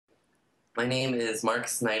My name is Mark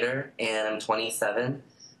Snyder, and I'm 27,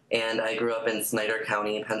 and I grew up in Snyder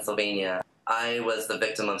County, Pennsylvania. I was the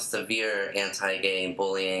victim of severe anti-gay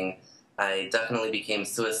bullying. I definitely became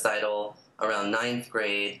suicidal around ninth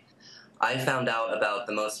grade. I found out about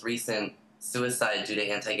the most recent suicide due to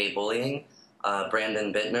anti-gay bullying,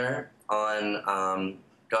 Brandon Bittner, on,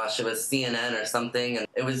 it was CNN or something, and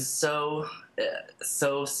it was so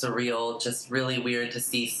surreal, just really weird to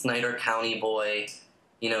see Snyder County boy,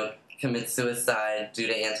 commit suicide due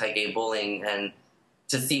to anti-gay bullying, and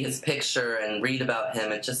to see his picture and read about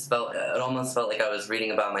him, it almost felt like I was reading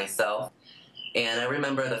about myself. And I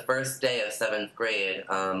remember the first day of 7th grade,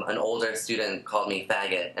 an older student called me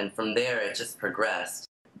faggot, and from there it just progressed.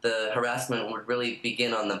 The harassment would really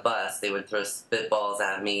begin on the bus. They would throw spitballs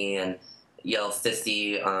at me and yell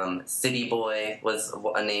sissy. City boy was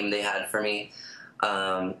a name they had for me.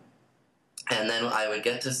 And then I would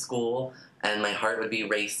get to school, and my heart would be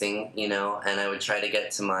racing, and I would try to get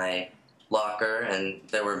to my locker, and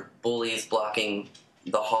there were bullies blocking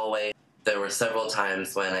the hallway. There were several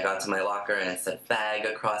times when I got to my locker and it said fag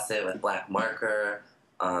across it with black marker,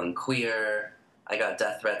 queer. I got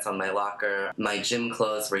death threats on my locker. My gym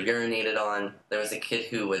clothes were urinated on. There was a kid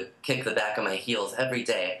who would kick the back of my heels every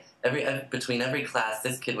day. Between every class,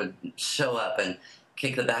 this kid would show up and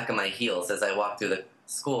kick the back of my heels as I walked through the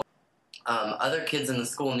school. Other kids in the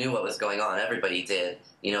school knew what was going on. Everybody did.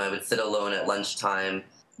 I would sit alone at lunchtime.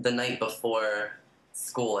 The night before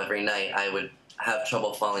school, every night, I would have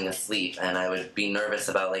trouble falling asleep, and I would be nervous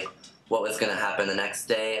about, what was going to happen the next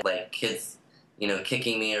day, kids,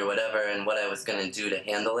 kicking me or whatever, and what I was going to do to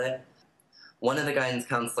handle it. One of the guidance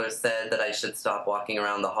counselors said that I should stop walking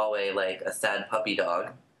around the hallway like a sad puppy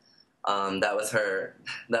dog. That was her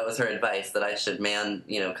advice, that I should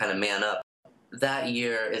kind of man up. That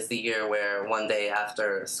year is the year where one day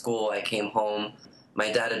after school I came home. My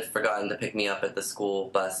dad had forgotten to pick me up at the school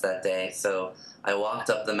bus that day, so I walked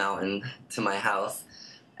up the mountain to my house,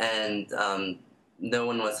 and no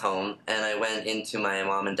one was home, and I went into my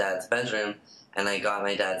mom and dad's bedroom, and I got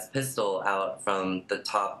my dad's pistol out from the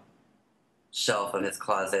top shelf of his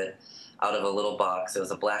closet, out of a little box. It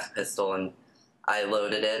was a black pistol, and I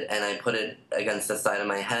loaded it, and I put it against the side of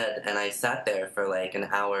my head, and I sat there for like an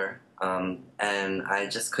hour, and I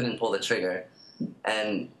just couldn't pull the trigger.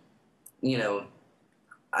 And,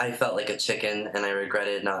 I felt like a chicken, and I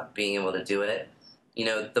regretted not being able to do it.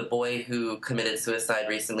 The boy who committed suicide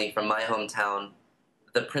recently from my hometown,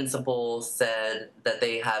 the principal said that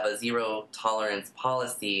they have a zero-tolerance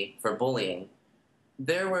policy for bullying.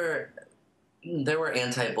 There were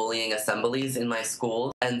anti-bullying assemblies in my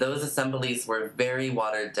school, and those assemblies were very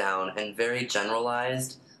watered down and very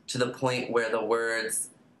generalized, to the point where the words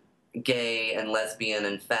gay and lesbian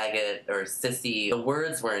and faggot or sissy, the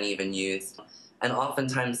words weren't even used. And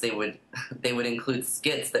oftentimes they would include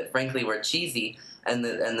skits that frankly were cheesy, and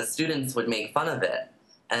the students would make fun of it.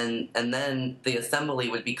 And then the assembly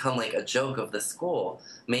would become like a joke of the school,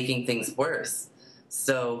 making things worse.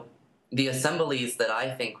 So the assemblies that I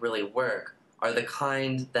think really work are the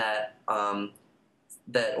kind that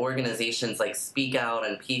that organizations like Speak Out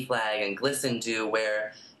and PFLAG and GLSEN do,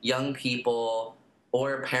 where young people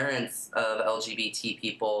or parents of LGBT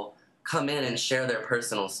people come in and share their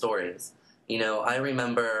personal stories. I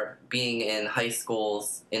remember being in high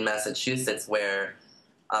schools in Massachusetts where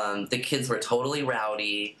the kids were totally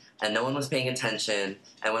rowdy and no one was paying attention.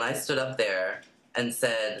 And when I stood up there and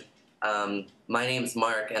said, my name's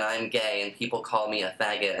Mark and I'm gay, and people call me a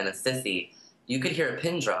faggot and a sissy, you could hear a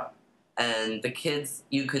pin drop. And the kids,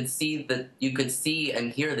 you could see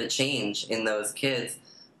and hear the change in those kids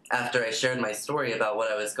after I shared my story about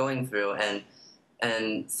what I was going through.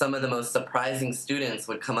 And some of the most surprising students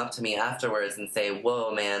would come up to me afterwards and say,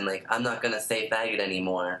 whoa, man, I'm not going to say faggot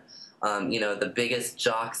anymore. The biggest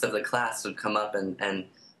jocks of the class would come up and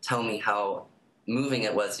tell me how moving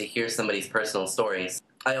it was to hear somebody's personal stories.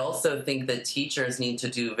 I also think that teachers need to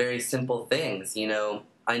do very simple things.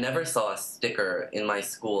 I never saw a sticker in my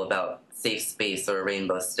school about safe space or a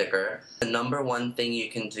rainbow sticker. The number one thing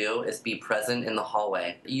you can do is be present in the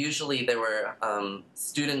hallway. Usually there were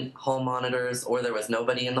student hall monitors, or there was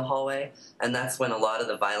nobody in the hallway, and that's when a lot of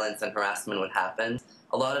the violence and harassment would happen.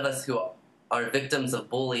 A lot of us who are victims of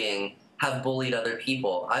bullying have bullied other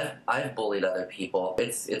people. I've bullied other people.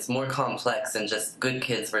 It's more complex than just good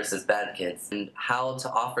kids versus bad kids, and how to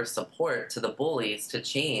offer support to the bullies to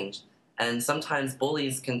change. And sometimes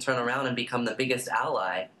bullies can turn around and become the biggest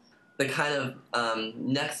ally. The kind of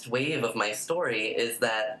next wave of my story is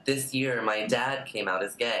that this year my dad came out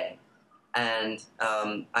as gay. And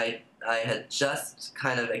I had just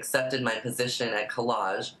kind of accepted my position at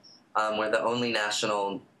COLAGE. We're the only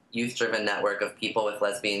national youth-driven network of people with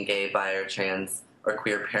lesbian, gay, bi, or trans, or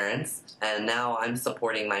queer parents, and now I'm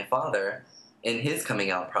supporting my father in his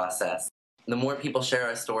coming out process. The more people share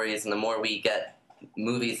our stories and the more we get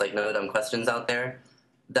movies like No Dumb Questions out there,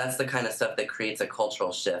 that's the kind of stuff that creates a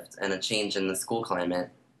cultural shift and a change in the school climate.